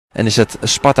En is het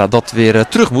Sparta dat weer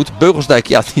terug moet. Beugelsdijk,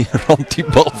 ja, die ramt die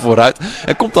bal vooruit.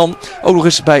 En komt dan ook nog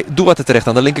eens bij Duarte terecht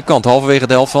aan de linkerkant. Halverwege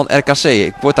de helft van RKC.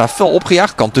 Ik word daar fel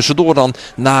opgejaagd. Kan tussendoor dan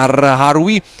naar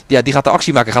Harroui. Ja, die gaat de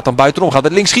actie maken. Gaat dan buitenom. Gaat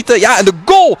met links schieten. Ja, en de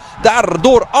goal daar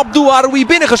door Abdou Harroui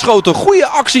binnengeschoten. Goede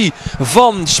actie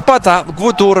van Sparta.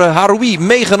 Wordt door Harroui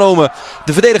meegenomen.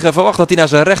 De verdediger verwacht dat hij naar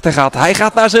zijn rechter gaat. Hij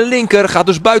gaat naar zijn linker. Gaat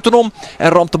dus buitenom. En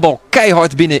ramt de bal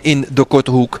keihard binnen in de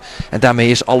korte hoek. En daarmee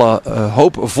is alle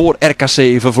hoop voor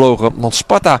RKC vervlogen. Want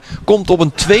Sparta komt op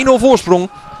een 2-0 voorsprong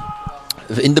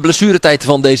in de blessuretijd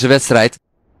van deze wedstrijd.